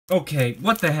Okay,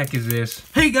 what the heck is this?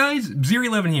 Hey guys,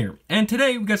 zeeree here, and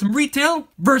today we got some retail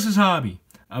versus hobby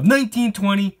of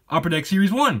 1920 Upper Deck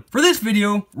Series 1. For this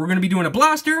video, we're going to be doing a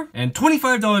blaster and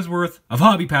 $25 worth of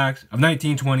hobby packs of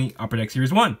 1920 Upper Deck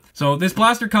Series 1. So this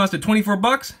blaster costed 24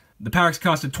 bucks, the packs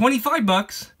costed 25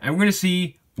 bucks, and we're going to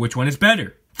see which one is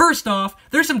better. First off,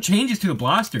 there's some changes to the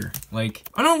blaster. Like,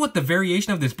 I don't know what the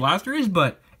variation of this blaster is,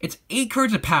 but it's 8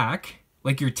 cards a pack,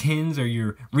 like your tins or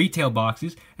your retail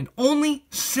boxes, and only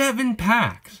 7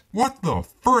 packs. What the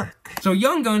frick? So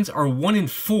young guns are 1 in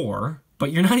 4,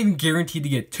 but you're not even guaranteed to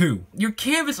get 2. Your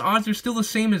canvas odds are still the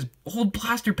same as old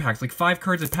blaster packs, like 5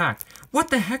 cards a pack. What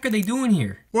the heck are they doing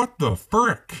here? What the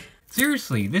frick?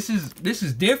 Seriously, this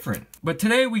is different. But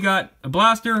today we got a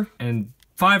blaster and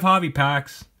 5 hobby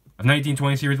packs of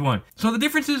 1920 Series 1. So the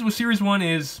differences with Series 1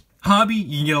 is hobby,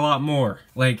 you can get a lot more.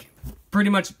 Like, pretty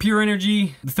much pure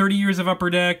energy, the 30 years of Upper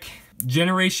Deck,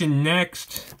 Generation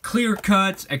Next, clear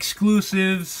cuts,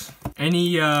 exclusives,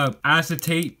 any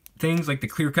acetate things like the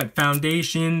clear cut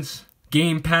foundations,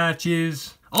 game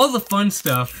patches, all the fun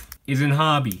stuff is in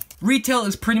hobby. Retail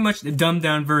is pretty much the dumbed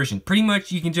down version. Pretty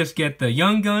much you can just get the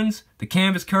young guns, the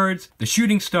canvas cards, the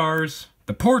shooting stars,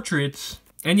 the portraits,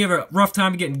 and you have a rough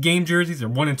time getting game jerseys. They're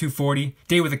 1 in 240.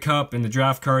 Day with a Cup and the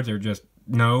draft cards are just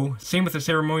no. Same with the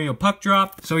ceremonial puck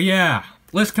drop. So yeah,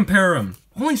 let's compare them.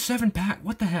 Only 7 pack,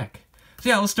 what the heck? So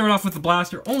yeah, let's start off with the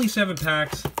blaster. Only 7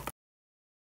 packs.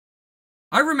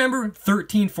 I remember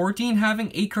 13, 14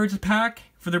 having 8 cards a pack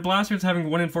for their blasters, having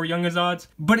 1 in 4 young guns odds.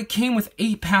 But it came with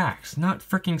 8 packs, not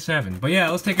freaking 7. But yeah,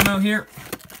 let's take them out here.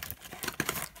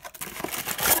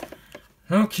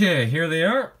 Okay, here they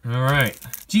are. All right.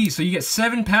 Geez, so you get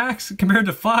 7 packs compared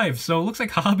to 5. So it looks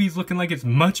like hobby's looking like it's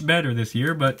much better this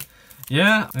year, but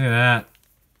yeah, look at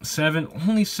that.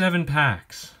 Only 7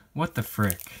 packs. What the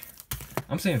frick?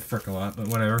 I'm saying frick a lot, but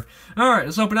whatever. All right,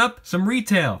 let's open up some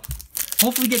retail.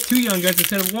 Hopefully get 2 young guns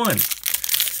instead of 1.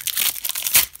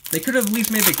 They could have at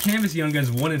least made the canvas young guns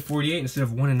 1 in 48 instead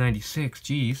of 1 in 96.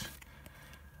 Jeez.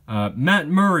 Matt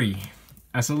Murray,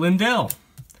 Asa Lindell,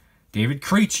 David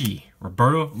Krejci,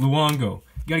 Roberto Luongo.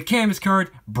 You got a canvas card,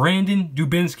 Brandon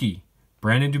Dubinsky.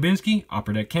 Brandon Dubinsky,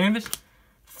 Upper Deck canvas.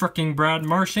 Fricking Brad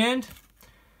Marchand,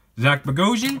 Zach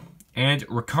Bogosian, and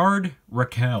Ricard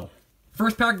Raquel.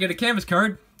 First pack, get a canvas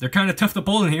card. They're kind of tough to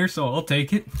pull in here, so I'll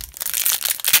take it.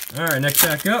 Alright, next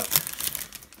pack up.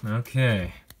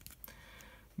 Okay.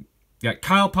 Got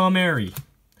Kyle Palmieri,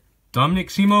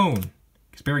 Dominic Simone,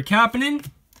 Kasperi Kapanen,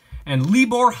 and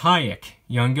Libor Hayek.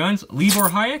 Young guns, Libor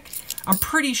Hayek. I'm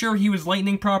pretty sure he was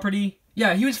Lightning property.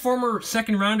 Yeah, he was former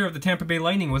second rounder of the Tampa Bay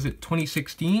Lightning. Was it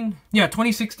 2016? Yeah,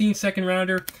 2016 second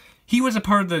rounder. He was a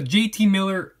part of the JT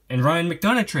Miller and Ryan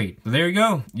McDonough trade. So there you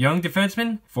go. Young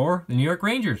defenseman for the New York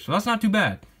Rangers. So that's not too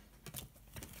bad.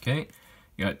 Okay.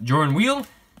 You got Jordan Wheel,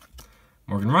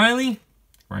 Morgan Riley,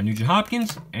 Ryan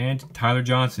Nugent-Hopkins, and Tyler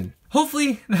Johnson.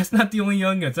 Hopefully that's not the only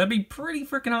young guns. That'd be pretty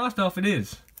freaking hostile if it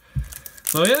is.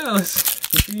 So yeah, let's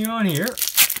continue on here.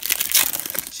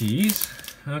 Jeez.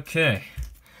 Okay.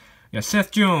 We got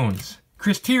Seth Jones,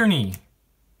 Chris Tierney,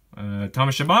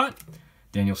 Thomas Chabot,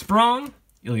 Daniel Sprong,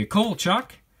 Ilya Kovalchuk,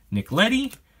 Nick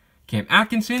Leddy, Cam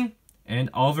Atkinson, and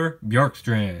Oliver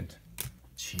Bjorkstrand.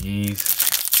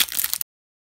 Jeez.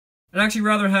 I'd actually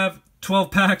rather have 12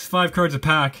 packs, 5 cards a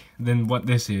pack, than what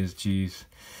this is. Jeez.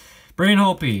 Braden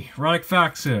Holtby, Roddick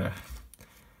Faxa,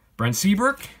 Brent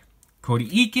Seabrook, Cody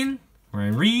Eakin,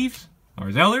 Ryan Reeves,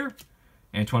 Lars Eller,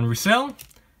 Antoine Roussel,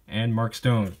 and Mark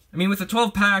Stone. I mean, with the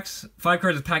 12 packs, 5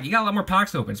 cards a pack, you got a lot more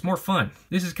packs open. It's more fun.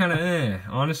 This is kind of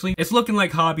honestly. It's looking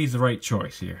like hobby's the right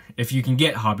choice here. If you can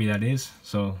get hobby, that is.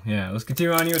 So, yeah, let's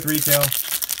continue on here with retail.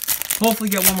 Hopefully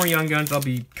get 1 more young guns. I'll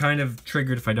be kind of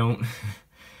triggered if I don't.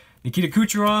 Nikita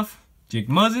Kucherov, Jake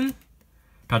Muzzin,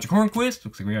 Patrick Hornquist.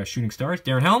 Looks like we got shooting stars.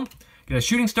 Darren Helm. Got a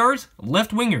shooting stars,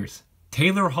 left wingers.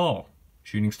 Taylor Hall.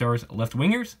 Shooting stars, left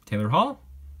wingers. Taylor Hall.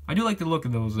 I do like the look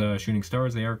of those shooting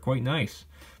stars. They are quite nice.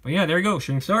 But yeah, there you go.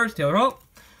 Shooting stars, Taylor Hall.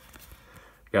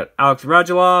 Got Alex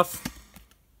Radulov,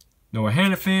 Noah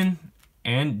Hannafin,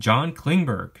 and John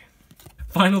Klingberg.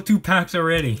 Final 2 packs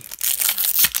already.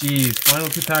 Jeez, final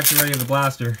 2 packs already of the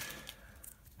blaster.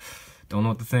 Don't know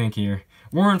what to think here.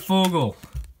 Warren Fogle,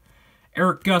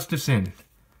 Eric Gustafson.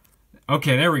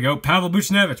 Okay, there we go. Pavel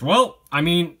Buchnevich. Well, I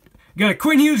mean, got a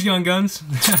Quinn Hughes young guns.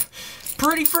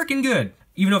 Pretty freaking good.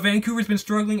 Even though Vancouver's been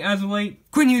struggling as of late,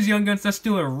 Quinn Hughes young guns, that's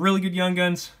still a really good young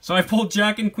guns. So I pulled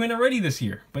Jack and Quinn already this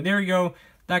year. But there you go.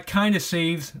 That kind of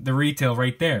saves the retail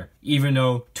right there. Even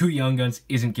though 2 young guns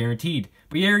isn't guaranteed.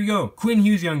 But there you go. Quinn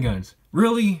Hughes young guns.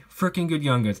 Really freaking good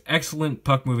young guns. Excellent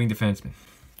puck-moving defenseman.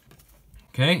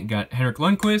 Okay, got Henrik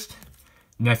Lundqvist,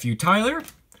 nephew Tyler,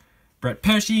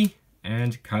 o-pee-chee,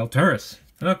 and Carlton.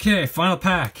 Okay, final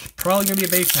pack. Probably gonna be a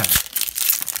base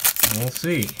pack. We'll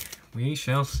see. We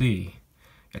shall see.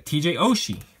 Got TJ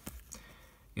Oshie.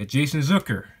 Got Jason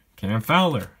Zucker, Cam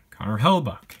Fowler, Connor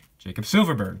Hellbuck, Jacob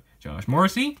Silverberg, Josh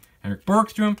Morrissey, Henrik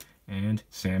Borgstrom, and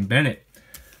Sam Bennett.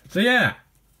 So yeah,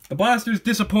 the blaster's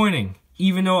disappointing.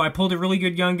 Even though I pulled a really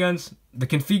good Young Guns, the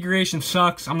configuration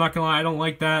sucks. I'm not gonna lie, I don't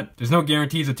like that. There's no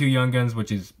guarantees of 2 Young Guns,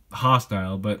 which is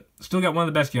hostile, but still got one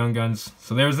of the best Young Guns.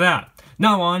 So there's that.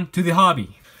 Now on to the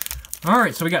hobby.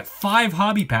 Alright, so we got 5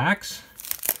 hobby packs.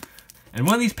 And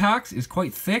one of these packs is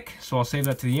quite thick, so I'll save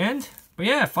that to the end. But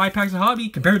yeah, 5 packs of hobby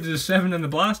compared to the 7 in the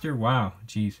blaster. Wow,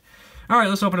 jeez. Alright,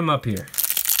 let's open them up here.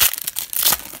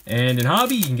 And in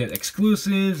hobby, you can get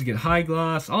exclusives, you get high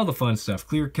gloss, all the fun stuff.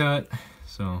 Clear cut.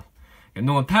 So, got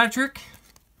Nolan Patrick,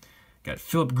 got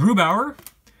Philip Grubauer,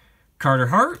 Carter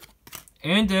Hart,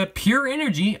 and Pure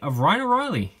Energy of Ryan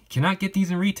O'Reilly. Cannot get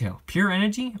these in retail. Pure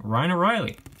Energy, Ryan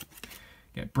O'Reilly.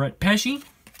 Got Brett Pesce,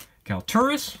 Cal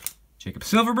Turris, Jacob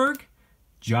Silverberg,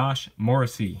 Josh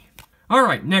Morrissey.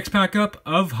 Alright, next pack up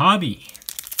of hobby.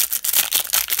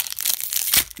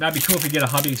 That'd be cool if we get a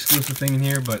hobby exclusive thing in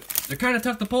here, but they're kind of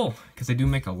tough to pull because they do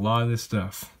make a lot of this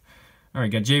stuff.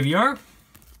 Alright, got JVR,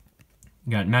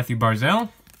 got Matthew Barzal,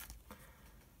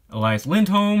 Elias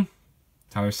Lindholm,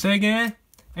 Tyler Seguin,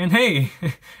 and hey,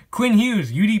 Quinn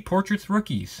Hughes, UD Portraits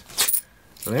Rookies.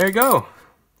 So there you go.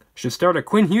 Should start a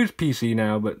Quinn Hughes PC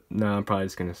now, but no, I'm probably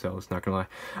just going to sell this, not going to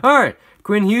lie. Alright,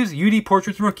 Quinn Hughes, UD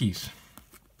Portraits Rookies.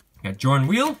 Got Jordan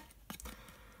Wheel,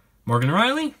 Morgan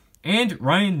Riley, and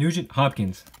Ryan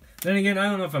Nugent-Hopkins. Then again, I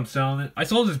don't know if I'm selling it. I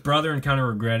sold his brother and kind of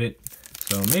regret it,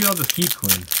 so maybe I'll just keep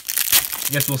Quinn.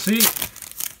 Guess we'll see.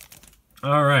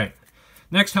 Alright,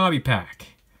 next hobby pack.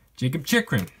 Jacob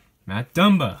Chikrin, Matt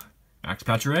Dumba, Max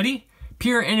Pacioretty,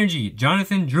 Pure Energy,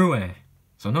 Jonathan Drouin.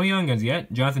 So no Young Guns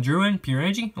yet. Jonathan Drouin, Pure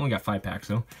Energy. Only got 5 packs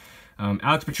though.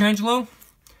 Alex Pietrangelo,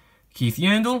 Keith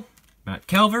Yandel, Matt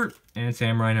Calvert, and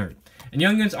Sam Reinhart. And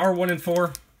Young Guns are 1 and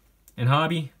 4 in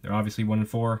hobby. They're obviously 1 and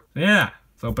 4. So yeah,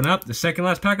 let's open up the second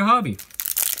last pack of hobby.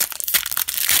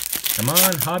 Come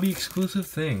on, hobby exclusive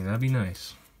thing. That'd be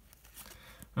nice.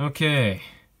 Okay.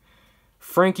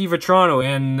 Frankie Vetrano,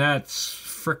 and that's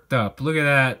fricked up. Look at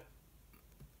that.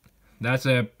 That's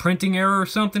a printing error or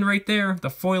something right there.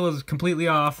 The foil is completely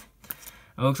off.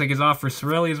 It looks like it's off for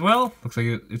Cirelli as well. Looks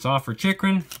like it's off for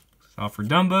Chikrin. It's off for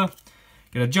Dumba.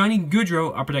 Got a Johnny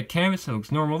Gaudreau upper deck canvas. That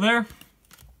looks normal there.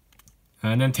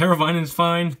 And then Teravainen's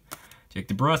fine. Jake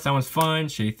DeBrusk, that one's fine.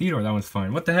 Shea Theodore, that one's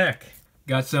fine. What the heck?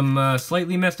 Got some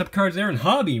slightly messed up cards there in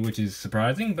hobby, which is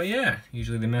surprising. But yeah,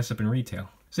 usually they mess up in retail.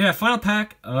 So yeah, final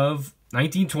pack of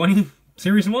 1920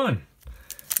 Series 1.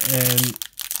 And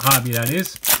hobby, that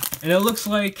is. And it looks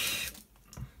like,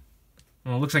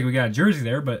 well, it looks like we got a jersey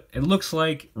there, but it looks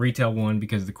like retail 1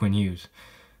 because of the Quinn Hughes.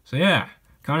 So yeah,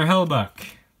 Connor Hellbuck.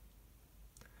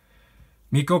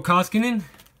 Mikko Koskinen.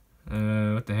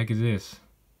 What the heck is this?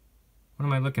 What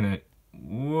am I looking at?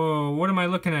 Whoa, what am I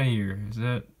looking at here? Is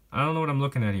that, I don't know what I'm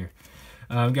looking at here.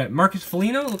 We got Marcus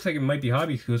Foligno. Looks like it might be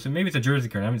hobby exclusive. Maybe it's a jersey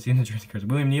card. I haven't seen the jersey cards.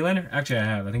 William Nylander. Actually, I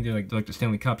have. I think they're like the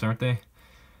Stanley Cups, aren't they?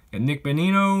 Got Nick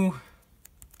Bonino.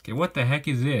 Okay, what the heck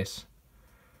is this?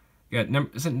 Got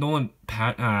isn't Nolan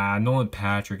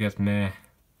Patrick, that's meh.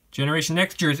 Generation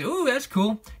Next jersey. Ooh, that's cool.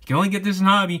 You can only get this in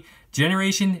hobby.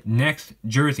 Generation Next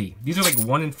jersey. These are like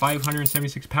 1 in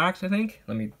 576 packs, I think.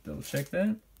 Let me double check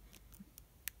that.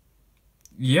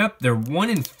 Yep, they're 1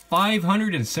 in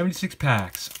 576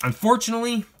 packs.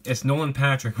 Unfortunately, it's Nolan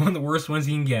Patrick, one of the worst ones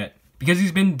you can get. Because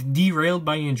he's been derailed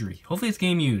by injury. Hopefully it's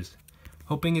game used.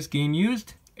 Hoping it's game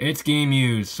used. It's game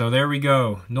used, so there we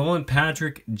go. Nolan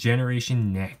Patrick,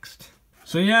 Generation Next.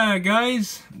 So yeah,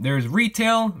 guys, there's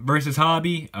retail versus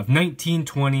hobby of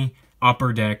 1920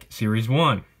 Upper Deck Series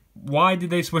 1. Why did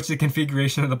they switch the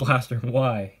configuration of the blaster?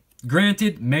 Why?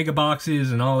 Granted, mega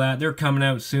boxes and all that, they're coming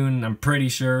out soon, I'm pretty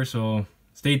sure, so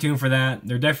stay tuned for that.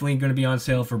 They're definitely going to be on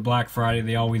sale for Black Friday.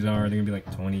 They always are. They're going to be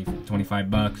like 20, 25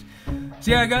 bucks.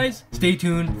 So yeah, guys, stay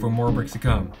tuned for more bricks to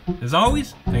come. As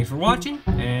always, thanks for watching,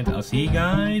 and I'll see you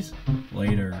guys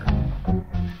later.